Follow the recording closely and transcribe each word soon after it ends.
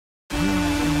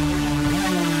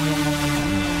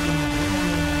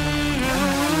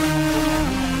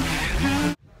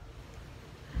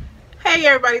Hey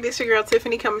everybody, this is your girl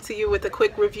Tiffany coming to you with a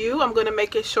quick review. I'm going to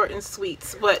make it short and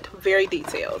sweet, but very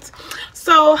detailed.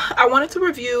 So I wanted to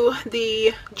review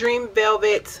the Dream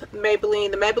Velvet Maybelline,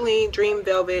 the Maybelline Dream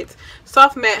Velvet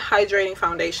Soft Matte Hydrating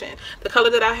Foundation. The color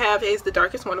that I have is the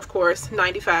darkest one, of course,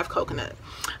 95 Coconut.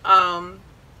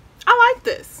 I like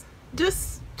this.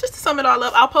 Just to sum it all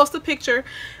up, I'll post a picture.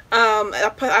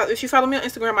 If you follow me on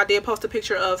Instagram, I did post a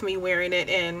picture of me wearing it,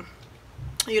 and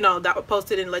you know, that would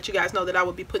post it and let you guys know that I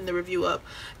would be putting the review up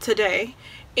today.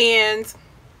 And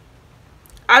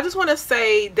I just want to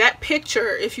say that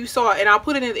picture, if you saw it, and I'll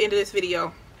put it in the end of this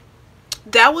video,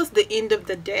 that was the end of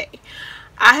the day.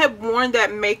 I had worn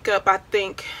that makeup, I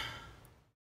think,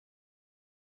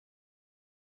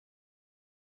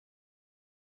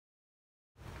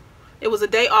 it was a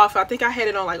day off. I think I had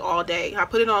it on like all day. I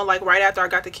put it on like right after I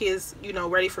got the kids, you know,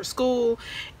 ready for school,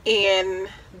 and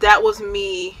that was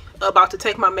me about to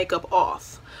take my makeup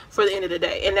off for the end of the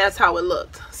day, and that's how it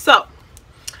looked. So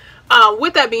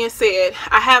with that being said,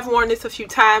 I have worn this a few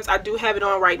times. I do have it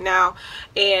on right now,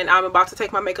 and I'm about to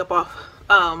take my makeup off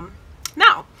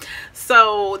now.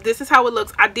 So this is how it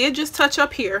looks. I did just touch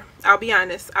up here, I'll be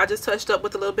honest. I just touched up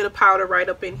with a little bit of powder right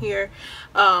up in here.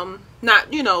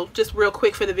 Not, you know, just real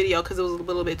quick for the video because it was a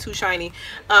little bit too shiny.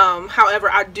 However,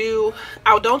 I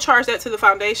don't charge that to the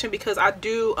foundation because I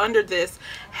do under this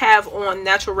have on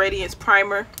Natural Radiance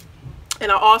primer,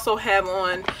 and I also have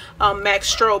on MAC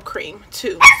strobe cream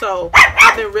too. So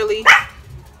I've been really,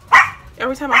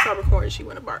 every time I start recording she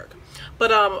went to bark.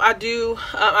 But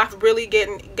I've really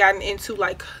gotten into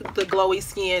like the glowy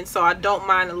skin, so I don't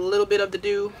mind a little bit of the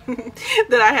dew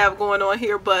that I have going on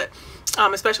here. But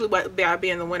especially by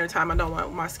being in the winter time, I don't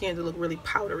want my skin to look really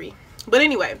powdery. But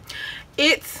anyway,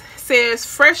 it says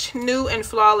fresh, new, and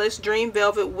flawless Dream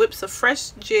Velvet whips a fresh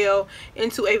gel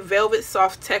into a velvet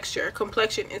soft texture.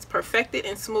 Complexion is perfected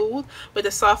and smooth with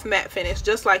a soft matte finish,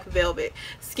 just like velvet.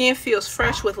 Skin feels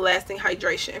fresh with lasting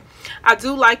hydration. I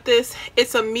do like this.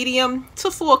 It's a medium to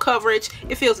full coverage.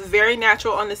 It feels very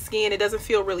natural on the skin. It doesn't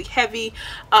feel really heavy.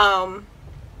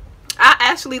 I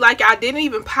actually like it. I didn't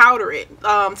even powder it.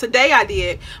 Today I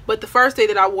did, but the first day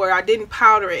that I wore it, I didn't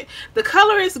powder it. The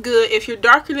color is good. If you're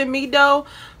darker than me though,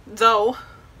 can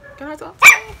I talk?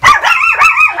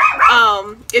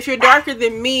 If you're darker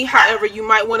than me, however, you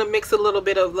might want to mix a little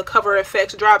bit of the Cover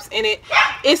FX drops in it.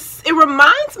 It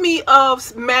reminds me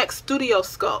of MAC Studio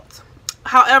Sculpt.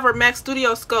 However, MAC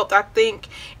Studio Sculpt, I think,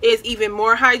 is even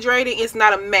more hydrating. It's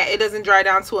not a matte. It doesn't dry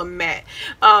down to a matte.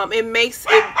 It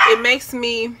makes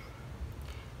me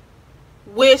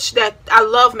wish that I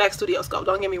love MAC Studio Sculpt.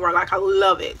 Don't get me wrong, like I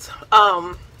love it.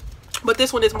 But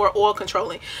this one is more oil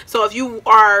controlling. So if you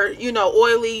are, you know,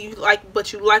 oily,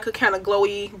 but you like a kind of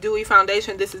glowy, dewy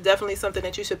foundation, this is definitely something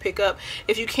that you should pick up.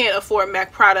 If you can't afford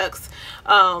MAC products,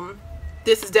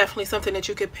 this is definitely something that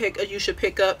you should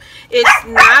pick up. It's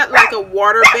not like a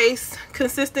water-based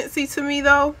consistency to me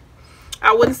though.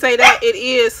 I wouldn't say that. It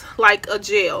is like a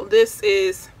gel. This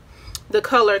is the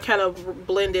color kind of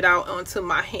blended out onto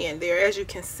my hand there, as you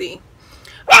can see.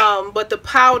 But the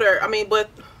powder,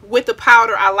 but with the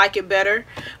powder I like it better.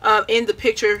 In the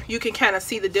picture you can kind of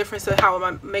see the difference of how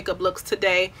my makeup looks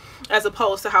today as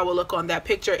opposed to how it look on that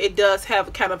picture. It does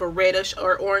have kind of a reddish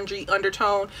or orangey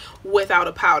undertone without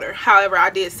a powder. However, I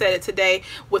did set it today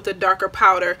with the darker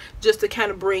powder just to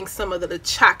kind of bring some of the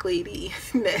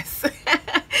chocolatey-ness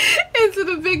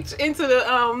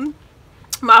into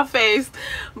my face.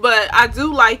 But I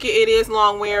do like it. It is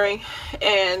long wearing,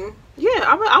 and yeah,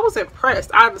 I was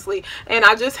impressed, honestly. And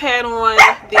I just had on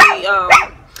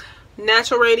the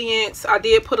Natural Radiance. I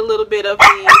did put a little bit of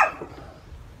the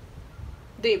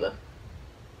Diva.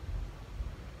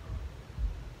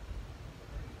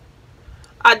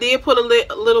 I did put a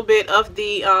little bit of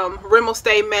the Rimmel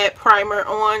Stay Matte primer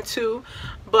on too,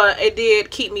 but it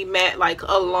did keep me matte like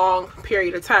a long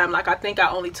period of time. Like I think I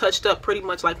only touched up pretty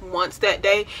much like once that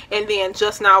day, and then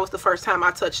just now was the first time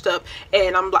I touched up,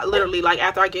 and I'm like literally like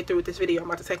after I get through with this video I'm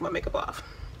about to take my makeup off.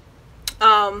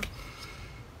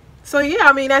 So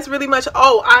yeah, that's really much.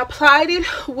 Oh, I applied it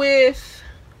with,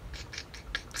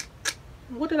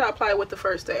 what did I apply it with the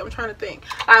first day? I'm trying to think.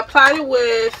 I applied it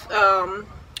with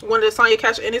one of the Sonia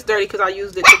Cash, and it's dirty because I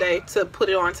used it today to put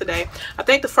it on today. I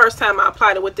think the first time I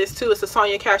applied it with this too, it's a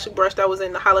Sonia Cash brush that was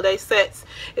in the holiday sets.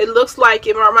 It looks like,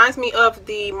 it reminds me of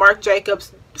the Marc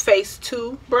Jacobs Phase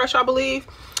 2 brush, I believe.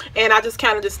 And I just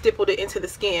kind of just stippled it into the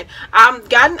skin. I've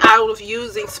gotten out of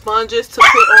using sponges to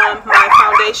put on my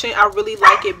foundation. I really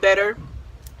like it better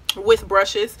with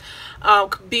brushes.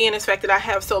 Being as fact that I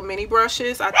have so many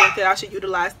brushes, I think that I should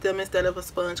utilize them instead of a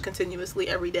sponge continuously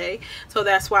every day. So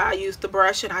that's why I use the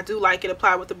brush, and I do like it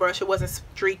applied with the brush. It wasn't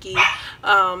streaky.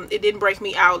 It didn't break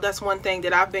me out. That's one thing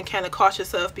that I've been kind of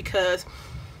cautious of, because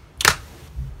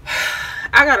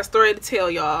I got a story to tell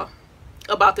y'all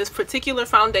about this particular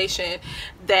foundation.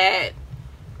 That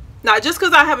not just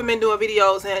because I haven't been doing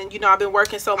videos, and you know, I've been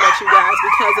working so much, you guys,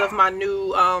 because of my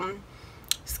new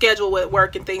schedule with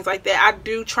work and things like that. I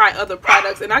do try other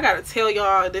products, and I gotta tell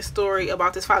y'all this story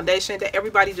about this foundation that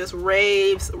everybody just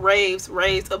raves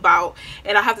about,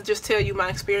 and I have to just tell you my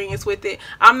experience with it.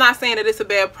 I'm not saying that it's a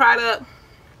bad product.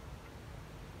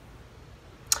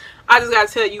 I just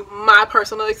gotta tell you my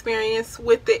personal experience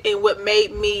with it and what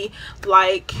made me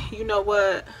like, you know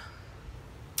what,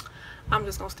 I'm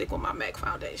just gonna stick with my MAC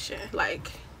foundation.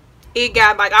 Like, it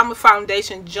got, like, I'm a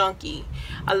foundation junkie.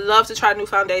 I love to try new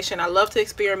foundation. I love to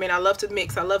experiment. I love to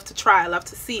mix. I love to try. I love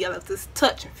to see. I love to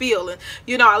touch and feel, and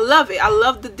you know, I love it. I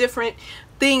love the different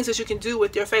things that you can do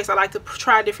with your face. I like to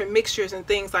try different mixtures and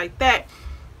things like that.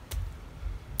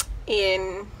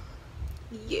 And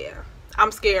yeah,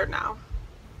 I'm scared now.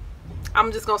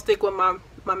 I'm just gonna stick with my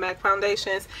MAC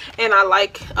foundations, and I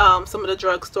like some of the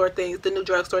drugstore things, the new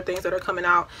drugstore things that are coming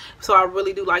out. So I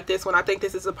really do like this one. I think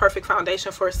this is a perfect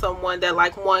foundation for someone that,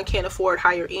 like, one, can't afford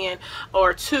higher end,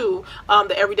 or two,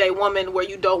 the everyday woman where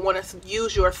you don't want to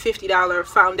use your $50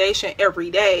 foundation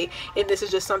every day, and this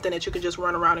is just something that you can just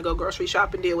run around and go grocery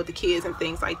shop and deal with the kids and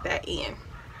things like that in.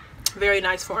 Very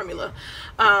nice formula.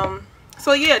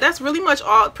 So yeah, that's pretty much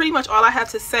all I have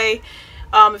to say.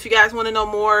 If you guys want to know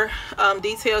more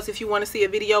details, if you want to see a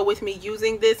video with me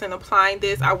using this and applying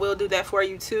this, I will do that for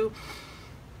you too.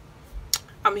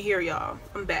 I'm here, y'all.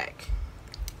 I'm back.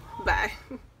 Bye.